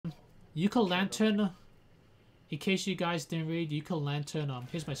You can lantern. In case you guys didn't read, you can lantern.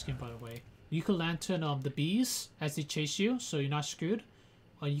 Here's my skin, by the way. You can lantern the bees as they chase you, so you're not screwed.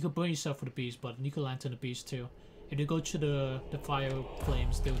 Or you can burn yourself with the bees, but you can lantern the bees too. If you go to the fire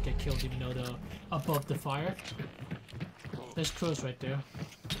flames, they will get killed even though they're above the fire. There's crows right there.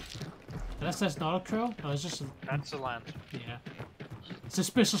 That's not a crow? No, it's just a... That's a lantern. Yeah.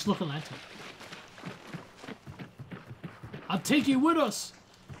 Suspicious looking lantern. I'll take you with us!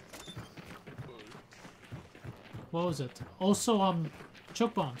 What was it? Also,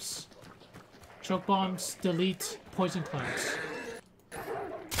 choke bombs. Choke bombs delete poison clouds. Yeah,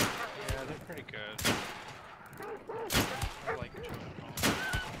 they're pretty good. I like choke bombs.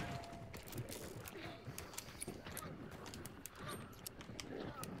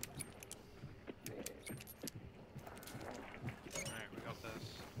 Alright, we got this.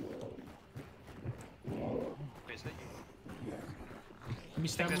 Wait, is that you? Let me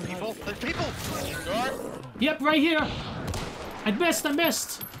stab There's him. people! There's people! Yep, right here! I missed!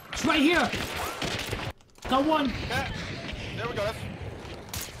 It's right here! Got one! Yeah. There we go.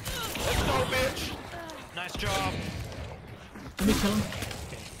 Let's go, bitch! Nice job! Let me kill him.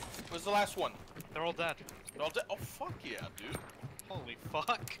 Where's the last one? They're all dead. They're all dead? Oh, fuck yeah, dude. Holy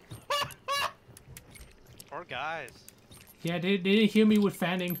fuck. Poor guys. Yeah, they didn't hear me with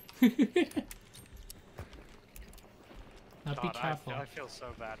fanning. Now be God, careful. I feel so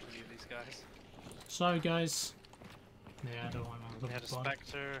bad for you, these guys. Sorry, guys. Yeah, I don't want to They had a look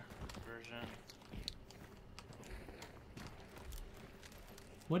Spectre version.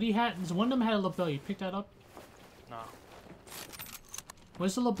 What do you have? One of them had a lapel. You picked that up? No.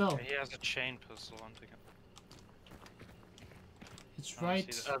 Where's the lapel? He has a chain pistol. I'm thinking. It's Oh, I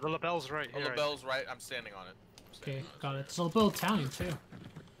right. see the lapel's right Oh, here. the bell's right. I'm standing on it. Okay, got it. There's a lapel Italian too.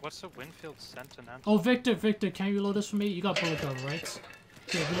 What's the Winfield Sentinel? Oh, Victor, can you reload this for me? You got bullet gun, right?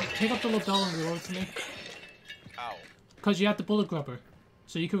 Here, pick up the lapel and reload it for me. Ow. Cause you have the bullet grubber,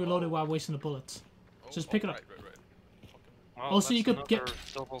 so you can reload it while wasting the bullets. Oh, Just pick it up. Right. Well, Also, you that's could get- another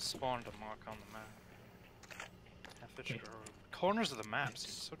double spawn to mark on the map. Okay. Corners of the map seem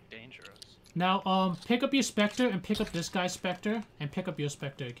so dangerous. Now, pick up your Spectre and pick up this guy's Spectre and pick up your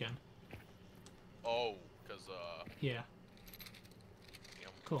Spectre again. Oh, cause Yeah. Damn.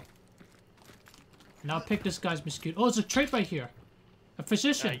 Cool. Now pick this guy's mosquito. Oh, there's a trait right here. A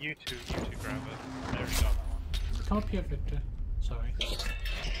physician. You two grab it. There you go. Come up here, Victor. Sorry.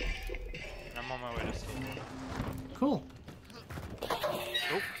 I'm on my way to steal it. Cool.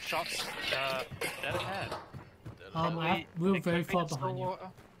 Oh, shots. Dead ahead. We were very far behind you.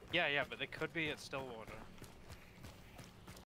 Yeah, but they could be at Stillwater.